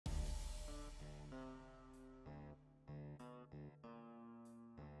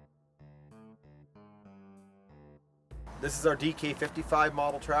This is our DK55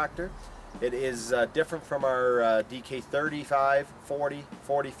 model tractor. It is different from our DK35, 40,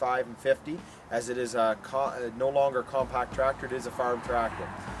 45, and 50, as it is no longer a compact tractor. It is a farm tractor.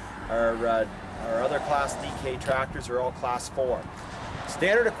 Our other Class DK tractors are all Class 4.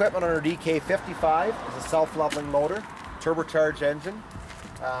 Standard equipment on our DK55 is a self-leveling motor, turbocharged engine,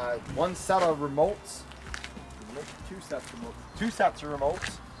 one set of remotes, two sets of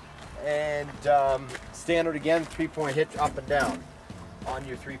remotes, and standard again 3-point hitch up and down on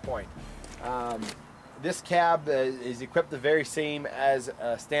your 3-point. This cab is equipped the very same as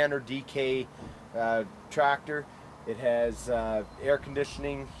a standard DK tractor. It has air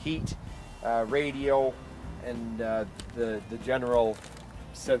conditioning, heat, radio, and the general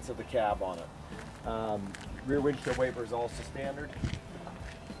sense of the cab on it. Rear windshield wiper is also standard.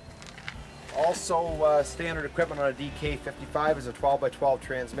 Also standard equipment on a DK55 is a 12x12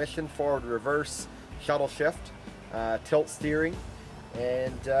 transmission, forward reverse, shuttle shift, tilt steering,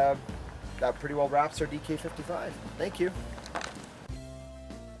 and that pretty well wraps our DK55. Thank you.